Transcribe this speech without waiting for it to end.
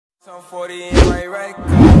Some 40 in my right car.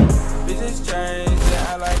 Bitches change, they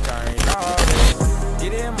act like I ain't all this.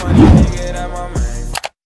 Getting money, nigga, that my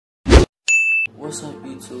man. What's up,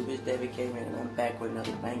 YouTube? It's David Cameron, and I'm back with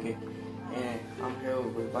another banger. And I'm here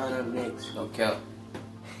with Ronald Nix. No cap.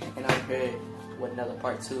 And I'm here with another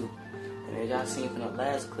part 2. And as y'all seen from the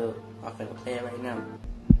last clip, I'm finna play it right now.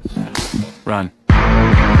 Run.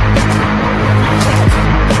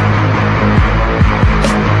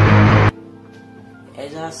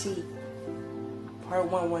 As y'all see, part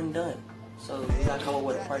 1 wasn't done. So we gotta come up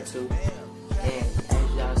with a part 2. And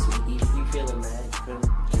as y'all see, you feeling mad, you feel me?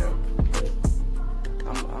 Yeah.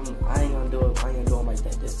 But I ain't gonna do it. I ain't gonna do it like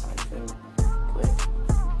that this time, you feel me? But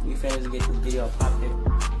we finna get this video poppin'.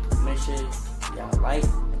 Make sure y'all like,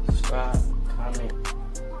 subscribe, comment,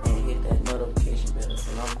 and hit that notification bell.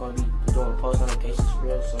 And I'm gonna be doing post notifications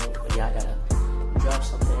real soon. But y'all gotta drop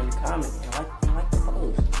something in the comment and like the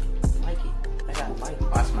post. Like it. I gotta like it.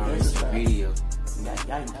 Watch my recent video. Y'all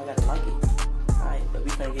gotta like it. Alright, but we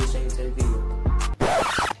finna get straight into the video.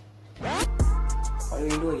 Why you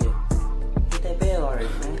ain't do it yet? Hit that bell already,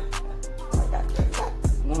 man. I got you.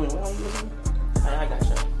 Woman, what are you doing? I got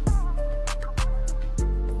you.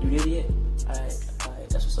 You did it yet? Alright,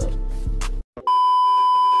 that's what's up.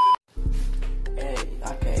 Hey,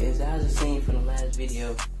 okay, as I was seen from the last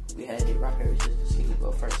video, we had the rock paper scissors to see who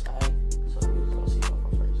go first, alright? So we're just gonna see who go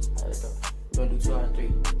first. Alright, let's go. We're gonna do 2 out of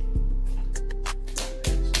 3.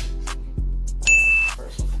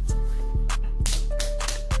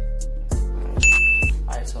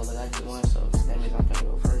 So like I just won, so that means I'm gonna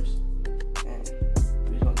go first, and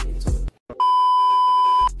we're gonna get into it.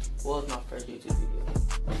 What was my first YouTube video?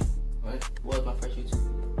 What? What was my first YouTube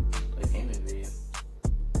video? A gaming video.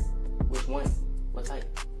 Which one? What type?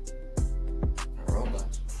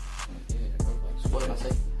 Roblox. Yeah, Roblox. What am I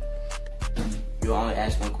saying? You only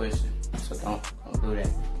ask one question, so don't do that.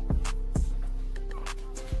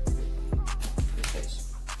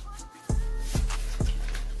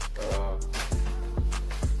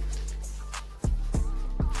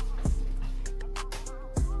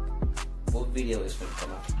 What video is gonna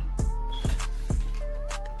come out?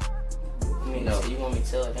 I mean, No. so you want me to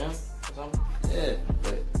tell it down or something? Yeah,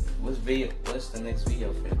 but what's the next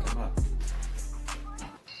video for to come out?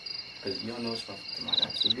 Cause you don't know what's gonna come out. I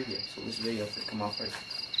got 2 videos, so which video for to come out first?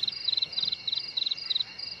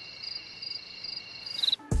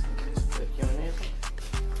 But you don't answer?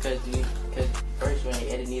 Cause first you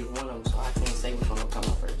ain't edit neither one of them, so I can't say which one will come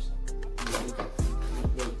out first.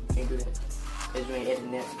 You can't do that. Cause you ain't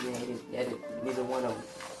editing that, you ain't edit neither one of them.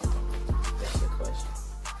 That's the question.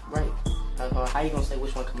 Right. How you gonna say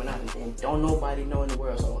which one coming out? And don't nobody know in the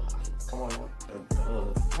world, so come on now.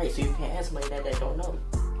 Right, so you can't ask somebody that don't know.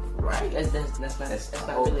 Right. That's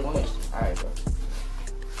not really a question. Alright, bro.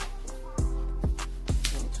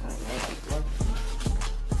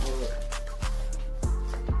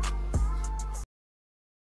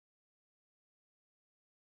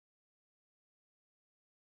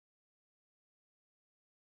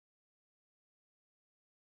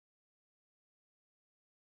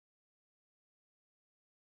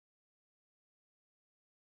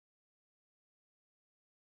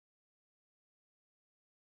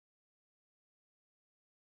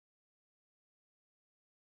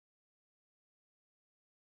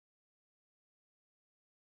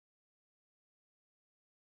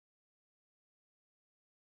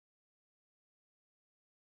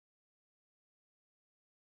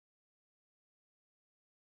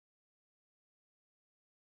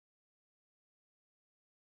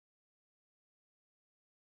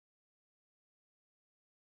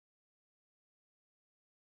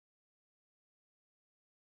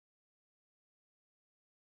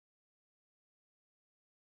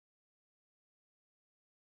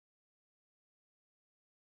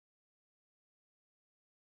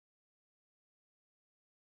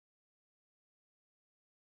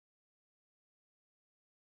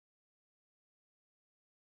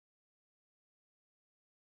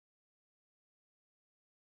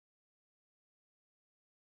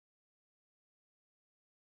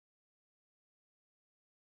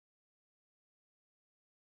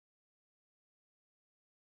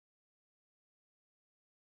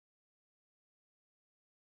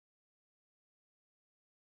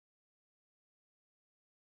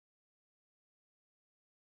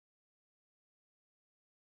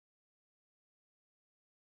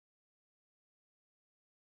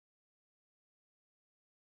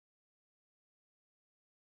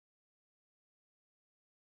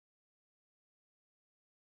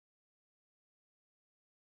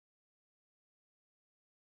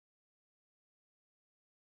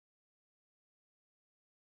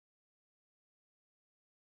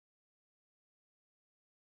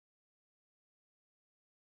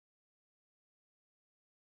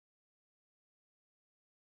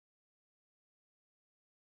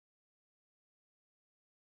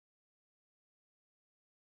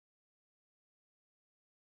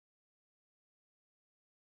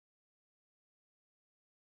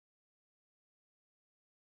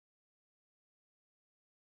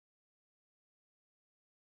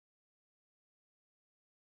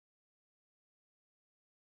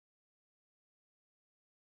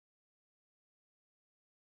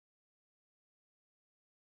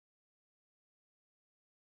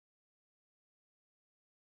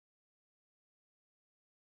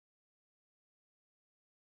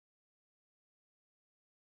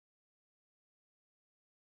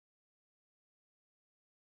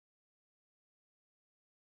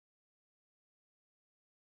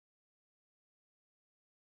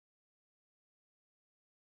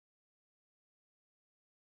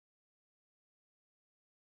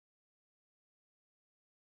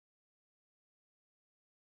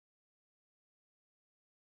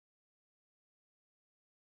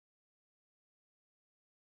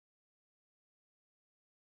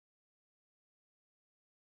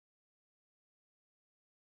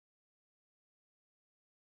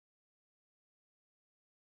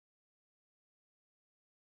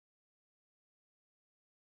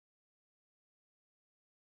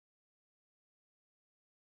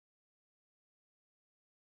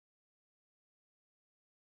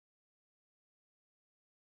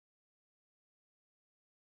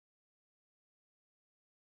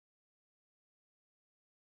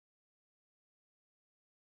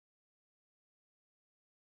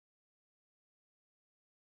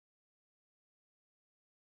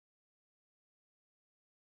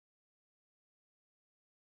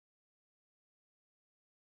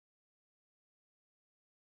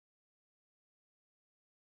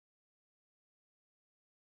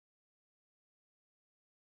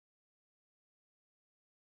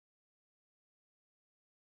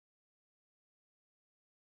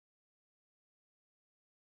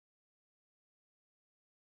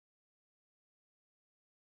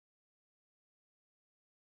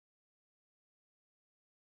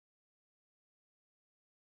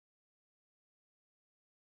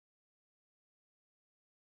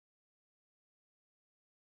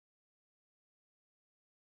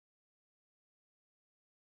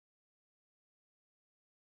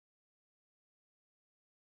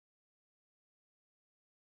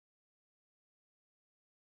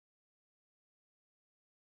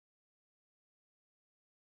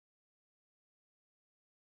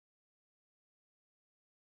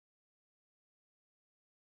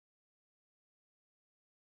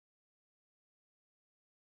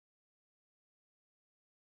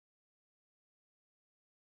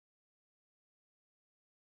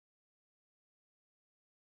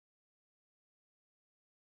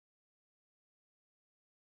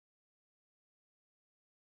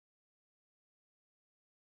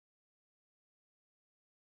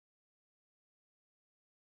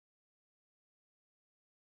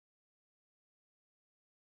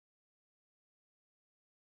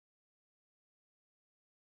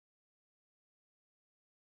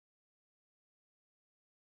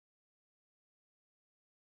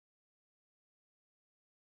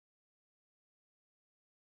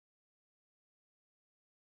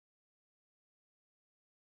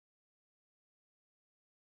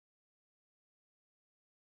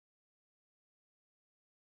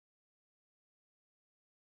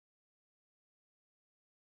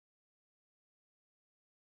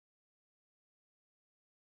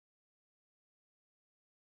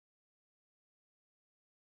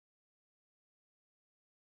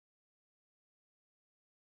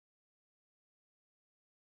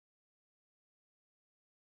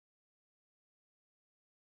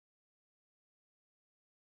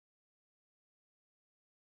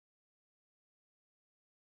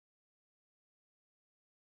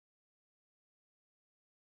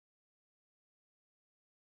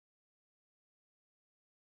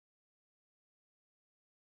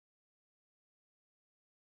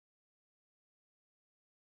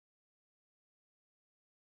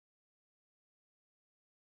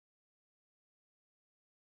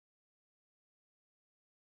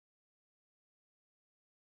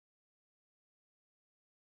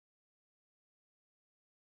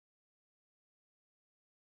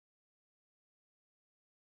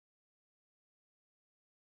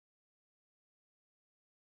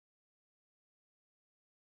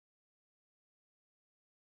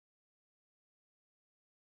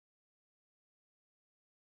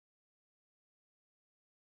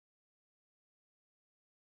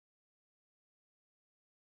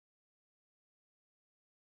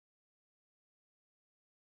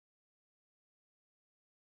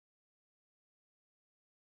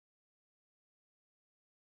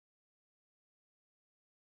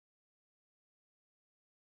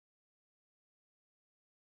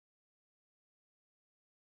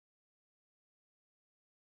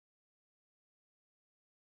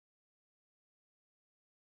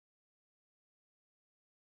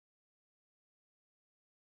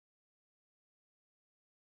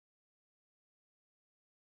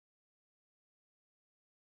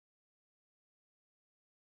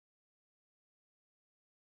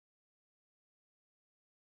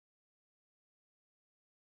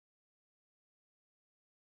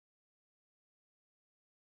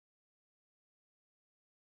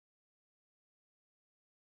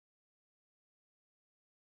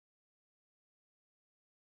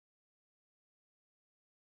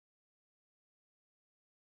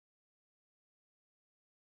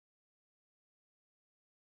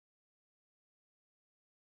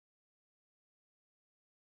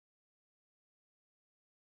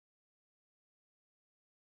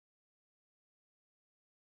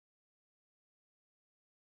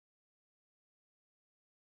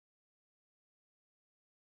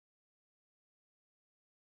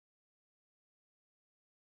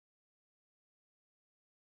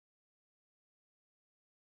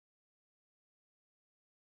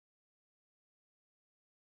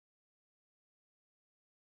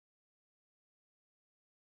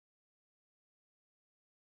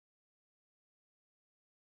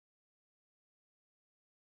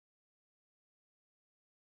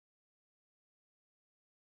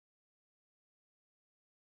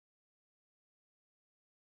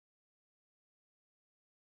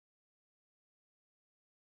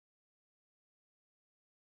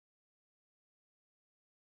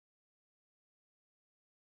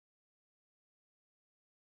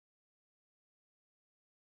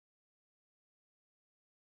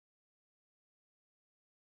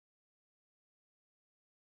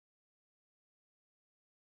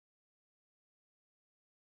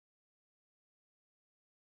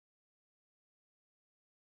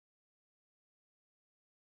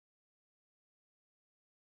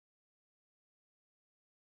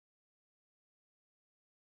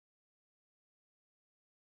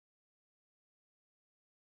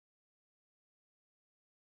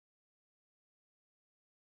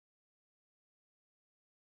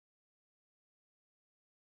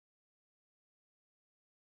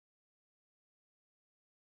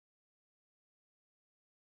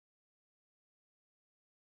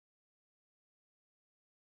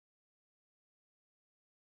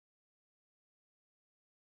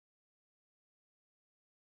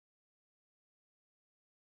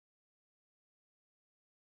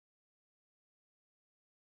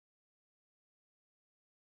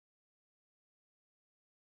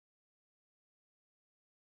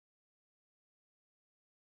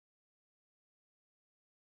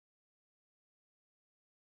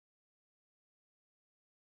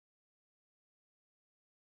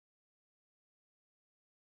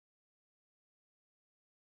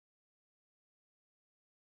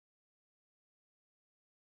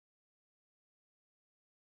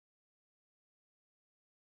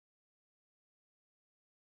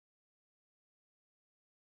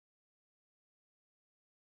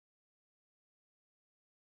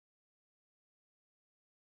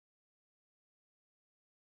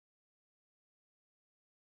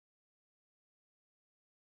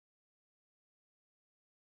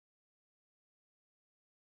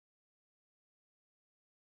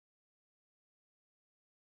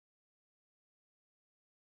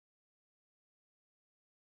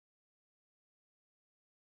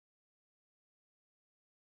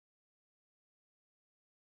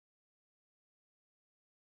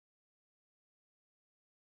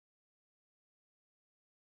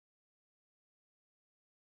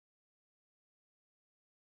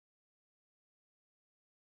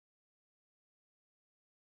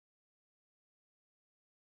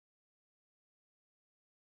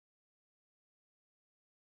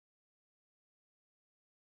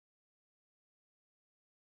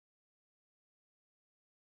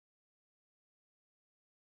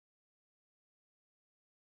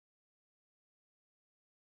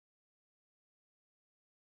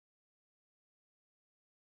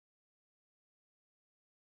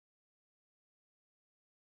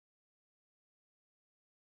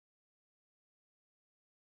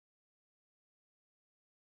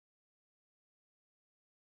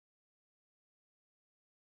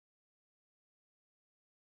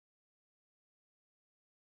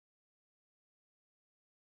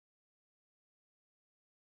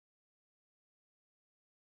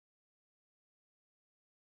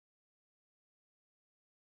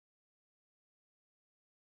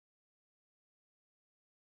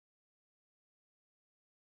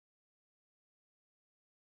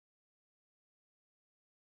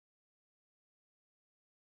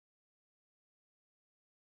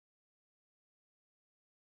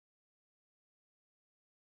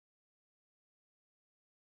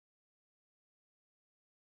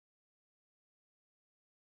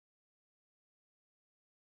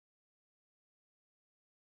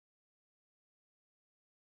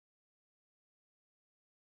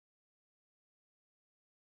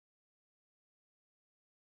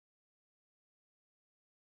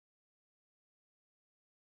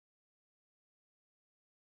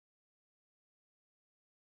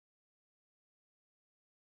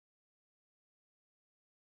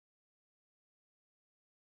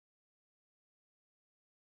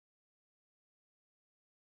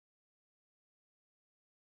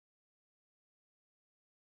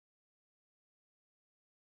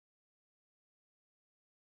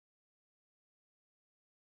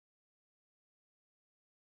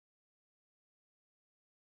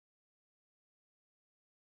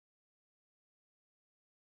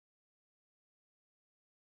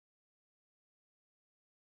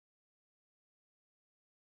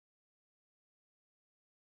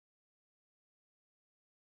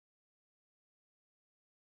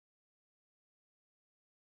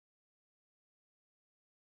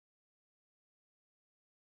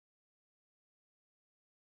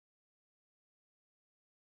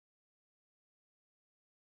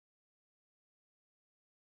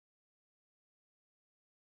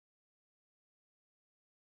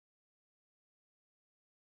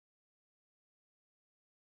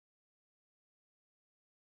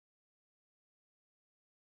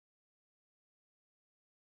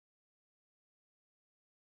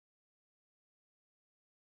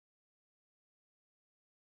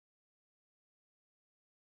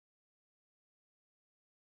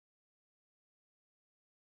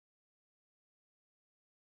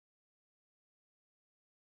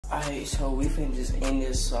 Alright, so we finna just end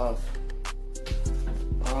this off.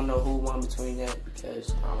 I don't know who won between that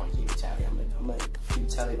because I don't want to keep a tally. I'm gonna keep a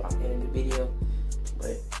tally about the end of the video.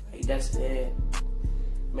 But hey, that's it.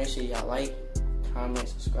 Make sure y'all like, comment,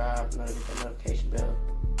 subscribe, hit that notification bell.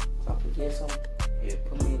 If I forget something, Yeah,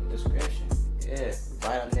 put me in the description. Yeah,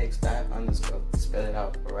 vitalnext._ spell it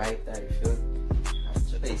out right there, you feel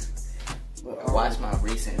me? But watch my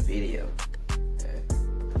recent video.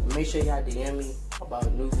 Yeah. Make sure y'all DM me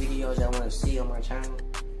about new videos y'all want to see on my channel.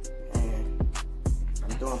 And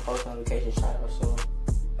I'm doing post notification shout out soon.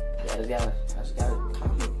 Y'all just gotta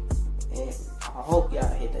comment. And I hope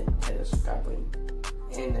y'all hit that subscribe button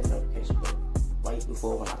and that notification button right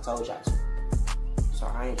before when I told y'all to. So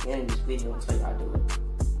I ain't ending this video until y'all do it.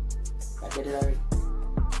 I did it already?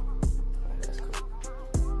 Alright, that's cool.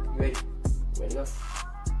 You ready? Ready to go?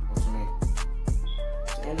 What you mean?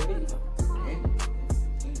 To end the video.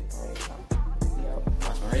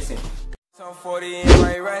 Watch my recent. Some 40 in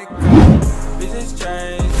my right car. Bitches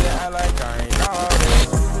change, yeah, I like I ain't all this.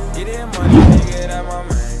 Get it money, nigga, that my